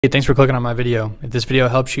Hey, thanks for clicking on my video. If this video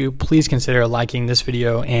helps you, please consider liking this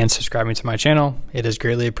video and subscribing to my channel. It is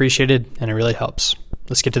greatly appreciated and it really helps.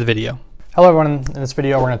 Let's get to the video. Hello everyone, in this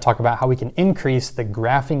video we're going to talk about how we can increase the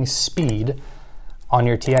graphing speed on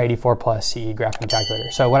your TI-84 Plus CE graphing calculator.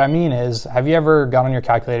 So what I mean is, have you ever gone on your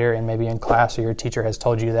calculator and maybe in class or your teacher has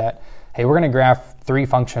told you that, hey, we're going to graph 3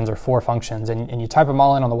 functions or 4 functions, and you type them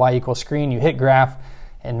all in on the y equals screen, you hit graph,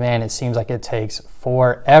 and man, it seems like it takes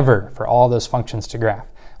forever for all those functions to graph.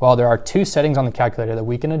 Well, there are 2 settings on the calculator that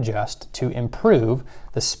we can adjust to improve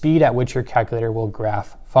the speed at which your calculator will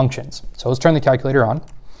graph functions. So let's turn the calculator on.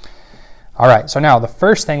 All right, so now the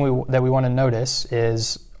first thing that we want to notice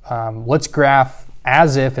is let's graph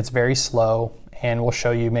as if it's very slow, and we'll show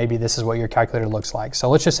you maybe this is what your calculator looks like. So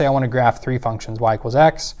let's just say I want to graph 3 functions, y equals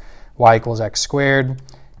x squared,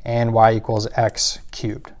 and y equals x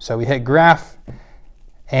cubed. So we hit graph,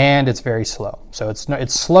 and it's very slow. So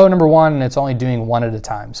it's slow, number 1, and it's only doing 1 at a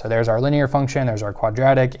time. So there's our linear function, there's our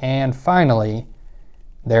quadratic, and finally,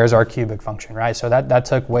 there's our cubic function, right? So that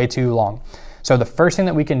took way too long. So the first thing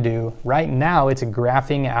that we can do, right now it's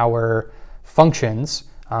graphing our functions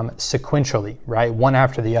sequentially, right? One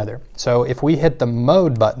after the other. So if we hit the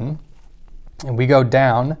mode button, and we go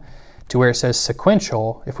down to where it says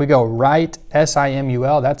sequential, if we go right,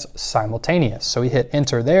 SIMUL, that's simultaneous. So we hit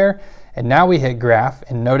enter there, and now we hit graph,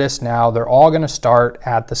 and notice now they're all going to start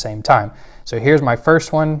at the same time. So here's my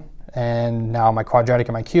first one, and now my quadratic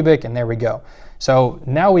and my cubic, and there we go. So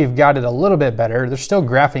now we've got it a little bit better. They're still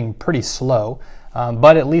graphing pretty slow,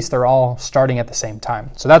 but at least they're all starting at the same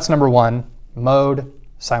time. So that's number 1, mode,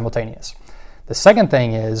 simultaneous. The second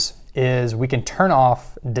thing is we can turn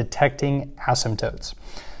off detecting asymptotes.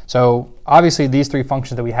 So obviously these 3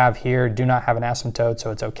 functions that we have here do not have an asymptote,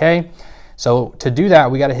 so it's okay. So to do that,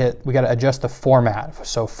 we got to adjust the format.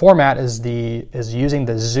 So format is using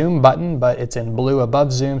the zoom button, but it's in blue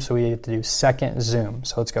above zoom, so we have to do second zoom.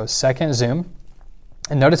 So let's go second zoom.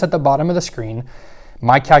 And notice at the bottom of the screen,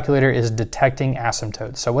 my calculator is detecting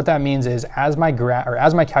asymptotes. So what that means is as my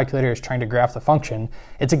calculator is trying to graph the function,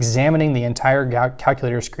 it's examining the entire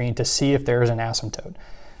calculator screen to see if there is an asymptote.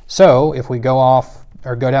 So if we go off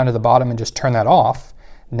or go down to the bottom and just turn that off,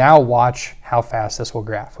 now watch how fast this will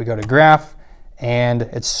graph. We go to graph, and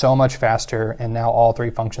it's so much faster, and now all 3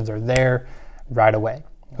 functions are there right away.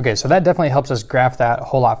 Okay, so that definitely helps us graph that a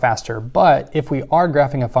whole lot faster, but if we are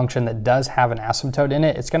graphing a function that does have an asymptote in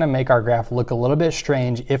it, it's going to make our graph look a little bit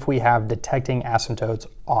strange if we have detecting asymptotes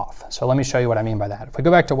off. So let me show you what I mean by that. If we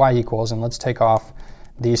go back to y equals, and let's take off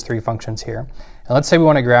these 3 functions here, and let's say we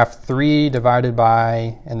want to graph 3 divided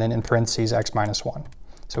by, and then in parentheses, x minus 1.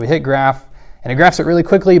 So we hit graph, and it graphs it really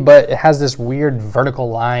quickly, but it has this weird vertical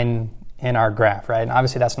line in our graph, right? And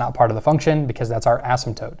obviously that's not part of the function because that's our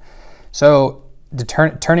asymptote. So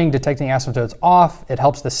turning detecting asymptotes off, it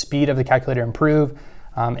helps the speed of the calculator improve,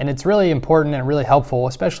 and it's really important and really helpful,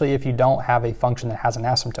 especially if you don't have a function that has an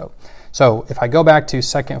asymptote. So if I go back to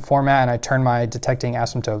second format and I turn my detecting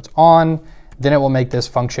asymptotes on, then it will make this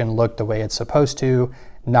function look the way it's supposed to,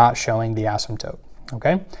 not showing the asymptote.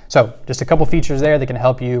 Okay, so just a couple features there that can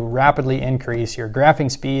help you rapidly increase your graphing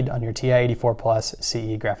speed on your TI-84 Plus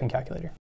CE graphing calculator.